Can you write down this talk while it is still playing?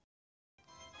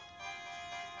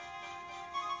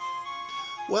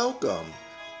Welcome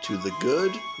to the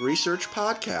Good Research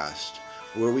Podcast,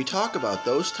 where we talk about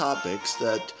those topics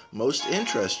that most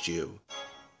interest you,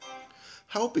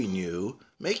 helping you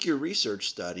make your research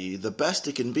study the best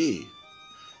it can be.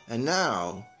 And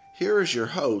now, here is your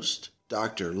host,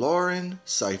 Dr. Lauren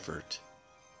Seifert.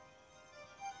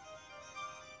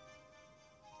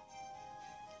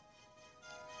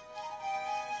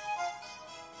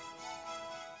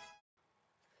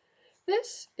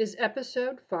 This is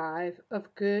episode 5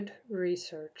 of Good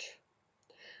Research.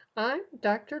 I'm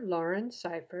Dr. Lauren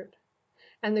Seifert,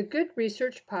 and the Good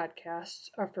Research podcasts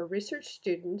are for research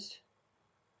students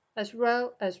as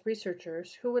well as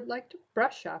researchers who would like to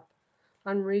brush up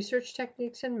on research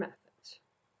techniques and methods.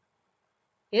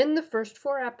 In the first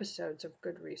 4 episodes of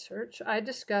Good Research, I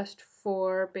discussed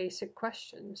 4 basic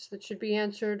questions that should be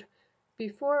answered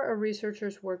before a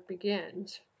researcher's work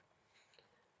begins.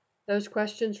 Those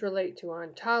questions relate to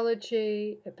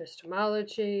ontology,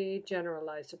 epistemology,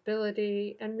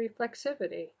 generalizability, and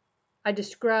reflexivity. I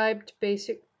described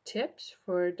basic tips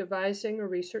for devising a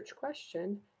research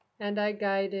question, and I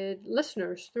guided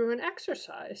listeners through an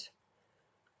exercise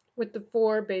with the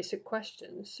 4 basic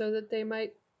questions so that they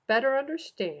might better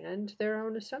understand their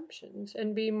own assumptions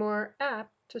and be more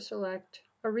apt to select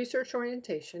a research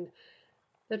orientation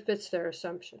that fits their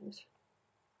assumptions.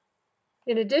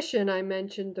 In addition, I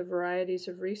mentioned the varieties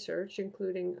of research,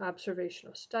 including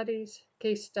observational studies,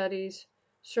 case studies,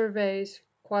 surveys,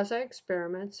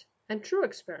 quasi-experiments, and true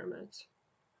experiments.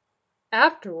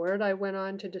 Afterward, I went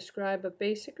on to describe a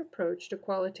basic approach to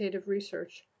qualitative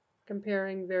research,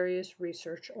 comparing various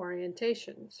research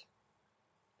orientations.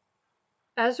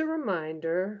 As a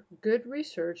reminder, good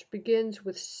research begins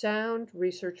with sound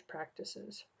research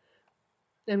practices.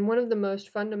 And one of the most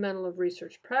fundamental of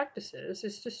research practices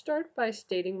is to start by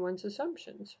stating one's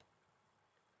assumptions.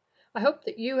 I hope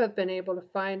that you have been able to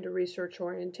find a research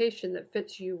orientation that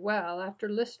fits you well after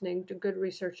listening to Good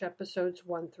Research episodes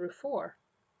 1 through 4.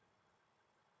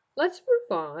 Let's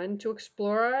move on to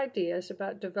explore our ideas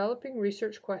about developing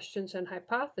research questions and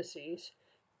hypotheses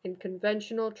in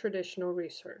conventional traditional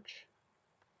research.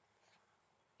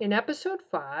 In episode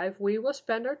 5, we will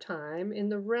spend our time in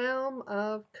the realm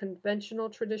of conventional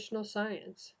traditional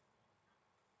science,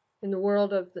 in the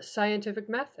world of the scientific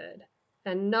method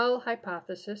and null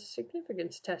hypothesis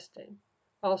significance testing,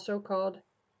 also called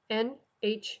NHST.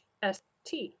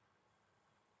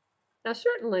 Now,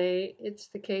 certainly, it's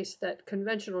the case that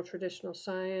conventional traditional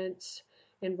science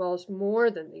involves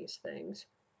more than these things,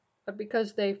 but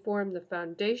because they form the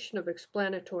foundation of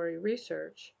explanatory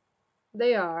research,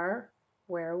 they are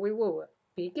where we will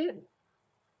begin.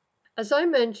 As I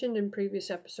mentioned in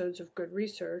previous episodes of Good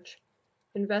Research,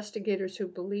 investigators who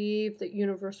believe that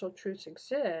universal truths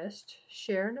exist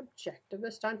share an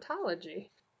objectivist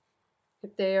ontology.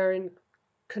 If they are in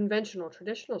conventional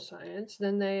traditional science,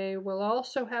 then they will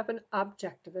also have an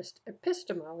objectivist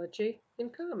epistemology in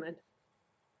common.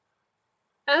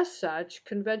 As such,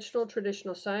 conventional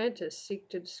traditional scientists seek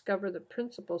to discover the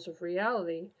principles of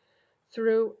reality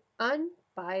through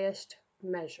unbiased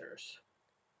measures.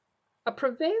 A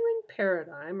prevailing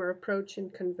paradigm or approach in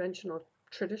conventional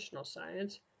traditional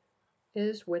science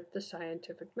is with the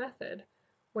scientific method,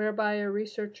 whereby a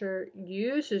researcher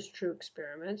uses true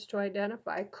experiments to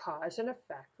identify cause and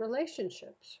effect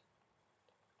relationships.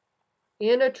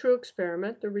 In a true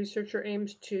experiment, the researcher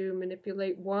aims to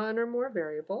manipulate one or more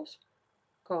variables,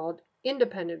 called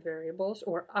independent variables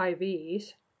or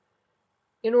IVs,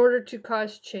 in order to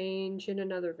cause change in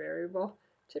another variable,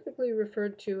 typically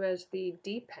referred to as the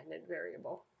dependent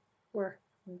variable, or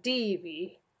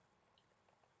DV.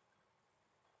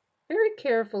 Very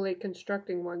carefully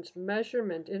constructing one's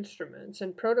measurement instruments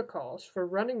and protocols for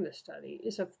running the study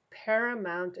is of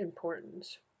paramount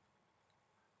importance.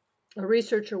 A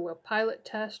researcher will pilot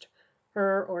test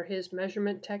her or his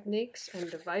measurement techniques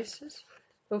and devices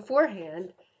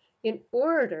beforehand in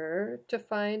order to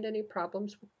find any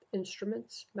problems with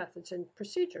instruments, methods, and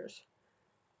procedures.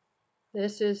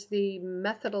 This is the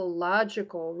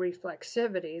methodological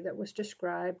reflexivity that was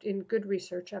described in Good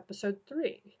Research episode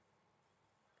 3.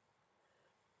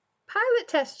 Pilot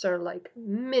tests are like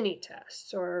mini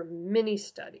tests or mini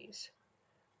studies.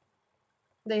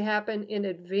 They happen in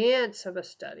advance of a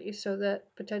study so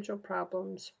that potential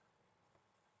problems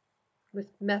with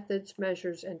methods,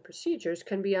 measures, and procedures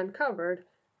can be uncovered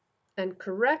and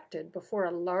corrected before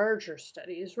a larger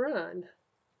study is run.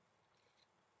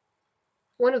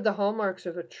 One of the hallmarks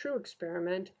of a true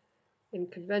experiment in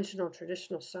conventional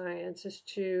traditional science is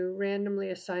to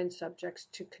randomly assign subjects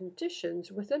to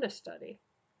conditions within a study.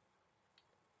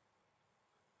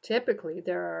 Typically,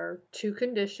 there are 2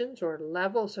 conditions or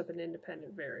levels of an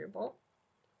independent variable.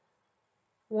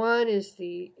 One is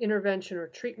the intervention or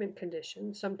treatment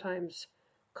condition, sometimes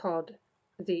called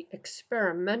the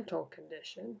experimental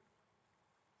condition.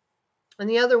 And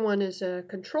the other one is a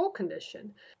control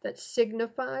condition that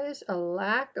signifies a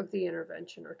lack of the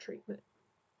intervention or treatment.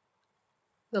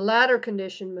 The latter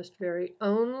condition must vary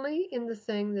only in the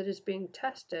thing that is being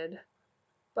tested,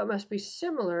 but must be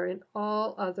similar in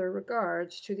all other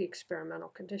regards to the experimental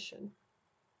condition.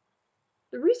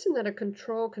 The reason that a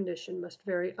control condition must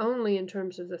vary only in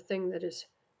terms of the thing that is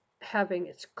having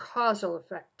its causal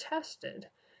effect tested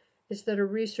is that a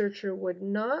researcher would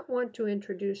not want to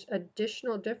introduce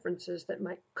additional differences that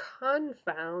might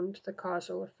confound the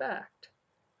causal effect.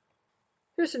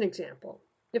 Here's an example.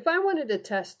 If I wanted to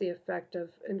test the effect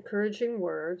of encouraging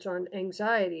words on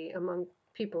anxiety among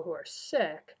people who are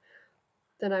sick,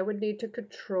 then I would need to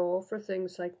control for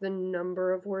things like the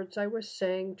number of words I was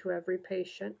saying to every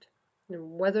patient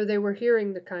and whether they were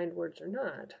hearing the kind words or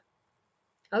not.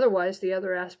 Otherwise, the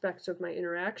other aspects of my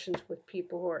interactions with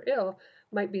people who are ill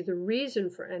might be the reason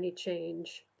for any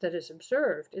change that is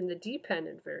observed in the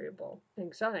dependent variable,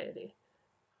 anxiety.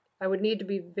 I would need to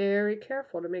be very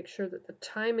careful to make sure that the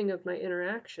timing of my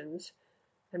interactions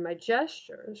and my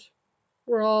gestures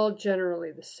were all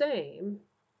generally the same,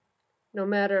 no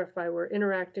matter if I were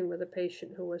interacting with a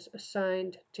patient who was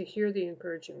assigned to hear the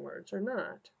encouraging words or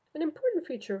not. An important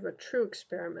feature of a true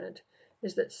experiment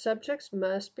is that subjects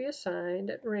must be assigned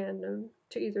at random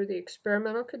to either the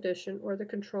experimental condition or the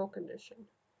control condition.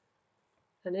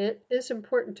 And it is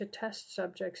important to test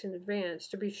subjects in advance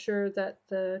to be sure that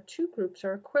the two groups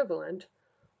are equivalent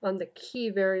on the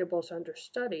key variables under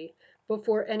study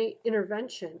before any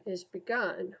intervention is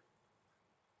begun.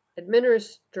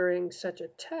 Administering such a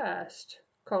test,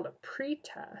 called a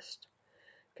pretest,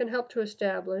 can help to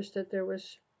establish that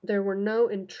there were no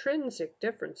intrinsic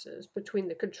differences between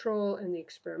the control and the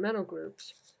experimental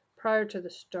groups prior to the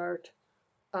start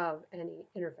of any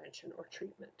intervention or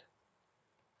treatment.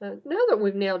 Now that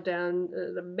we've nailed down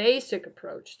the basic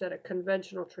approach that a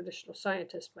conventional traditional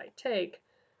scientist might take,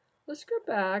 let's go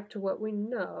back to what we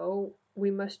know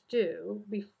we must do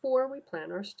before we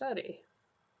plan our study.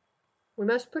 We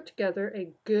must put together a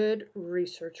good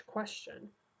research question.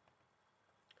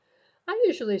 I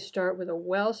usually start with a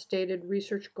well-stated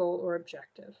research goal or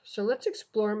objective. So let's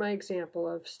explore my example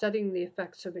of studying the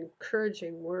effects of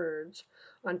encouraging words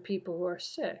on people who are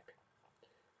sick.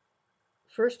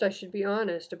 First, I should be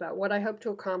honest about what I hope to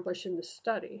accomplish in the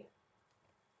study.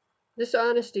 This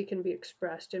honesty can be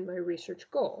expressed in my research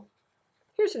goal.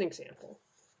 Here's an example.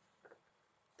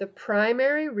 The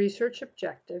primary research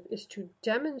objective is to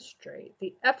demonstrate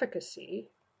the efficacy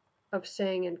of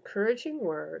saying encouraging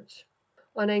words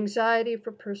on anxiety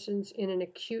for persons in an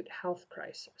acute health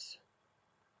crisis.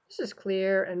 This is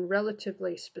clear and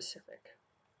relatively specific.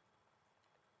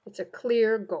 It's a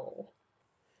clear goal.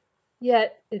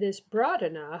 Yet it is broad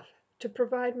enough to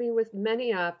provide me with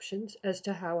many options as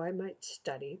to how I might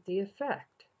study the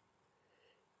effect.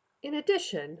 In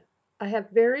addition, I have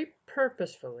very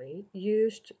purposefully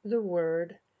used the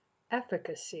word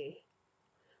efficacy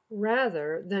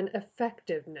rather than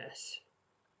effectiveness.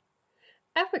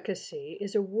 Efficacy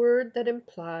is a word that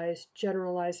implies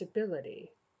generalizability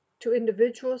to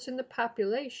individuals in the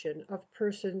population of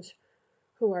persons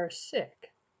who are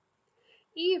sick,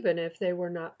 even if they were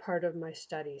not part of my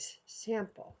study's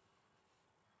sample.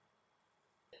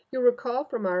 You'll recall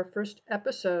from our first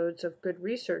episodes of Good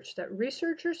Research that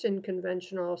researchers in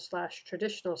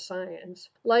conventional/traditional science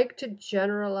like to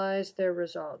generalize their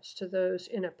results to those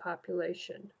in a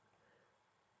population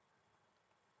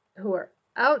who are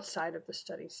outside of the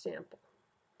study sample.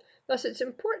 Thus, it's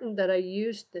important that I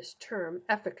use this term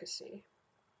efficacy.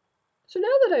 So now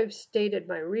that I've stated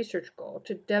my research goal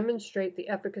to demonstrate the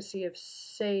efficacy of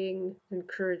saying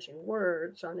encouraging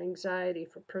words on anxiety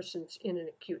for persons in an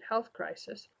acute health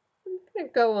crisis, I'm going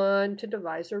to go on to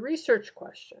devise a research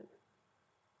question.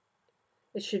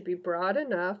 It should be broad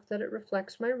enough that it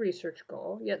reflects my research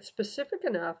goal, yet specific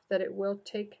enough that it will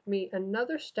take me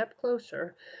another step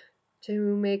closer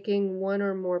to making one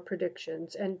or more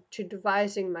predictions and to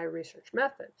devising my research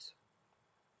methods.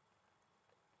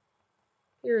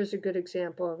 Here is a good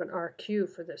example of an RQ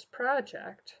for this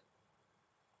project.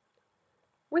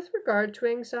 With regard to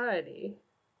anxiety,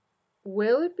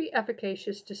 will it be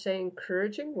efficacious to say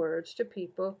encouraging words to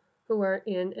people who are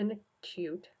in an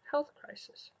acute health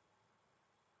crisis?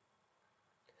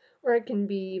 Or it can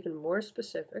be even more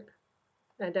specific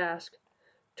and ask,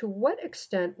 to what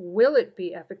extent will it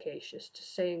be efficacious to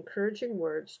say encouraging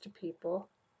words to people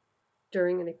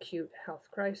during an acute health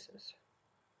crisis?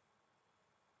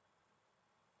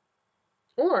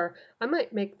 Or I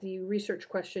might make the research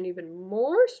question even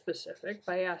more specific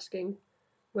by asking,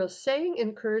 will saying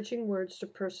encouraging words to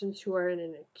persons who are in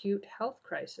an acute health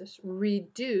crisis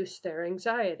reduce their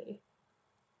anxiety?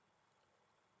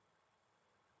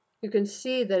 You can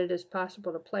see that it is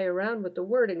possible to play around with the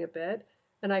wording a bit,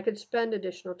 and I could spend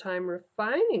additional time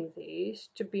refining these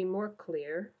to be more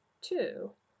clear,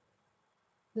 too.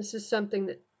 This is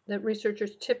something that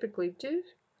researchers typically do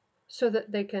so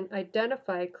that they can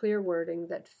identify clear wording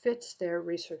that fits their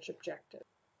research objective.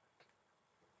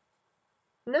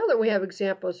 Now that we have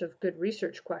examples of good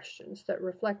research questions that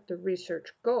reflect the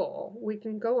research goal, we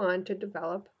can go on to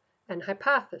develop an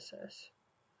hypothesis.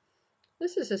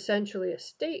 This is essentially a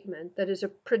statement that is a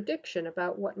prediction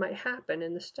about what might happen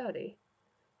in the study.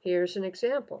 Here's an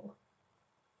example.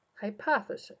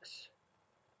 Hypothesis.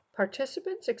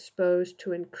 Participants exposed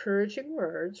to encouraging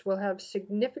words will have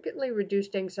significantly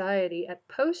reduced anxiety at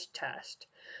post-test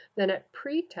than at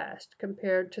pre-test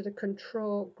compared to the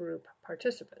control group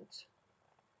participants.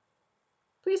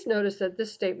 Please notice that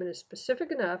this statement is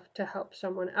specific enough to help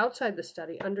someone outside the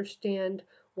study understand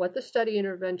what the study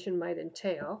intervention might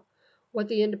entail, what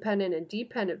the independent and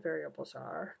dependent variables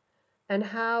are, and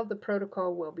how the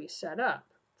protocol will be set up.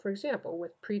 For example,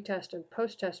 with pre-test and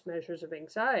post-test measures of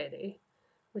anxiety,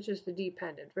 which is the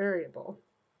dependent variable.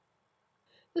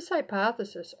 This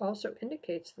hypothesis also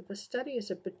indicates that the study is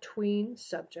a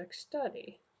between-subject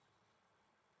study.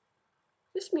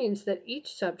 This means that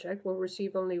each subject will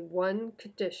receive only one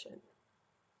condition,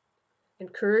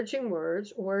 encouraging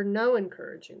words or no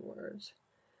encouraging words,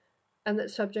 and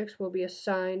that subjects will be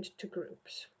assigned to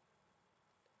groups.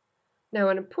 Now,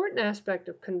 an important aspect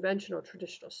of conventional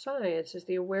traditional science is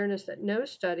the awareness that no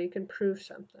study can prove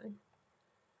something.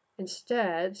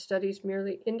 Instead, studies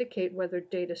merely indicate whether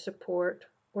data support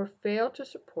or fail to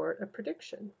support a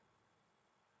prediction.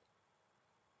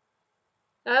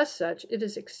 As such, it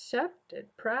is accepted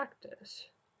practice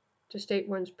to state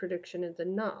one's prediction in the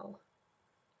null.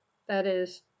 That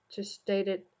is, to state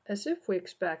it as if we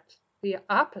expect the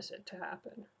opposite to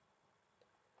happen.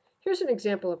 Here's an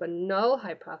example of a null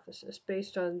hypothesis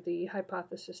based on the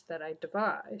hypothesis that I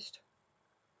devised.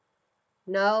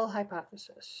 Null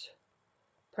hypothesis.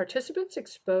 Participants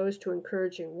exposed to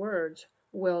encouraging words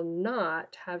will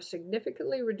not have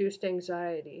significantly reduced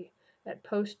anxiety at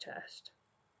post-test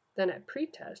than at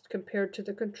pre-test compared to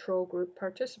the control group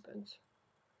participants.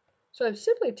 So I've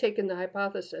simply taken the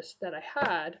hypothesis that I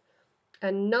had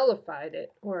and nullified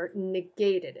it or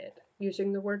negated it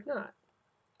using the word not.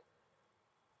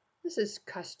 This is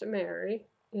customary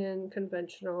in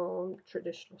conventional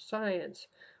traditional science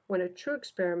when a true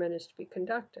experiment is to be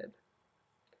conducted.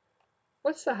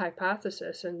 Once the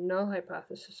hypothesis and null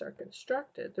hypothesis are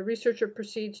constructed, the researcher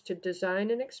proceeds to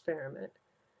design an experiment,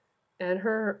 and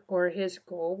her or his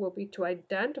goal will be to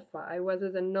identify whether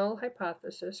the null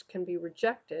hypothesis can be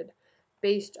rejected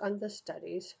based on the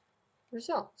study's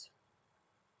results.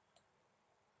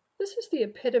 This is the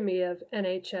epitome of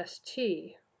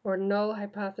NHST, or null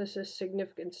hypothesis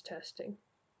significance testing,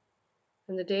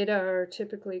 and the data are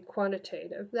typically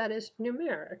quantitative, that is,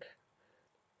 numeric,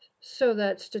 so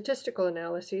that statistical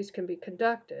analyses can be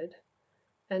conducted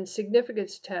and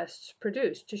significance tests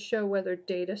produced to show whether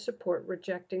data support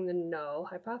rejecting the null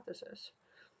hypothesis.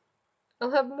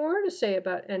 I'll have more to say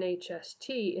about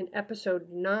NHST in episode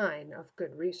 9 of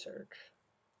Good Research.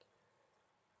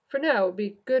 For now, it would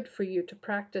be good for you to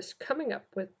practice coming up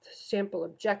with sample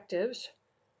objectives,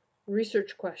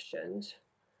 research questions,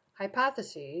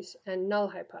 hypotheses, and null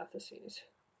hypotheses.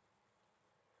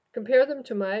 Compare them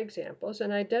to my examples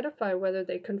and identify whether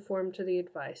they conform to the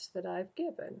advice that I've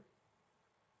given.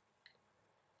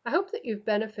 I hope that you've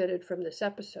benefited from this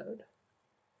episode.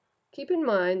 Keep in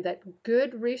mind that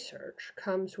good research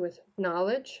comes with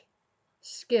knowledge,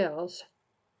 skills,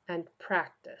 and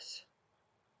practice.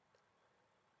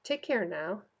 Take care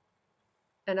now,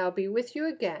 and I'll be with you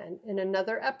again in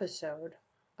another episode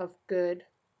of Good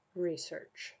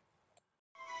Research.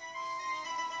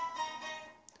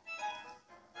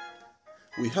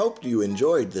 We hope you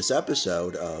enjoyed this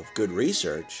episode of Good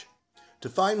Research. To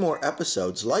find more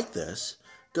episodes like this,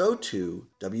 go to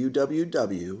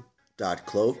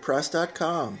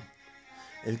www.clovepress.com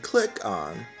and click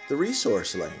on the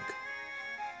resource link.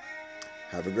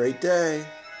 Have a great day.